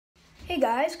Hey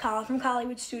guys, Kyle from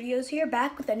Collywood Studios here,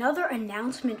 back with another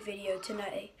announcement video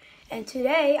tonight. And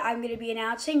today I'm going to be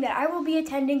announcing that I will be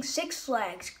attending Six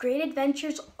Flags Great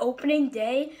Adventures opening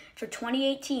day for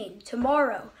 2018,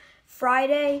 tomorrow,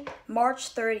 Friday,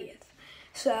 March 30th.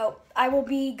 So I will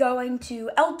be going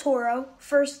to El Toro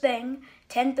first thing,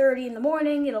 10:30 in the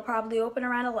morning. It'll probably open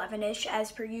around 11ish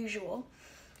as per usual.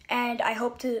 And I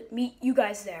hope to meet you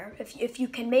guys there. If you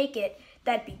can make it,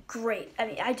 that'd be great. I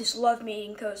mean, I just love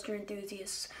meeting coaster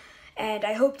enthusiasts. And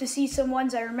I hope to see some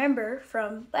ones I remember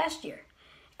from last year.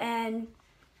 And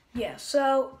yeah,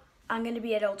 so I'm going to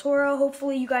be at El Toro.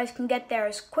 Hopefully you guys can get there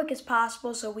as quick as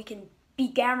possible so we can be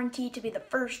guaranteed to be the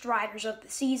first riders of the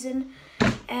season.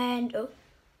 And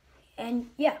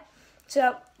yeah,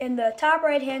 so in the top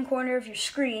right-hand corner of your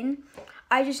screen,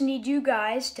 I just need you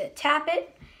guys to tap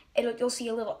it. You'll see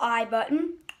a little I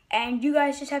button, and you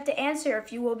guys just have to answer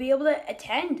if you will be able to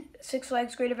attend Six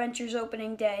Flags Great Adventures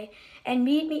opening day and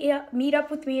meet up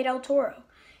with me at El Toro.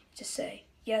 Just say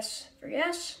yes for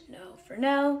yes, no for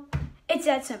no. It's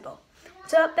that simple.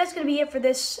 So that's going to be it for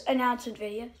this announcement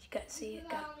video. You guys see it,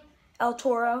 got El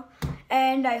Toro.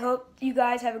 And I hope you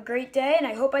guys have a great day, and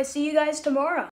I hope I see you guys tomorrow.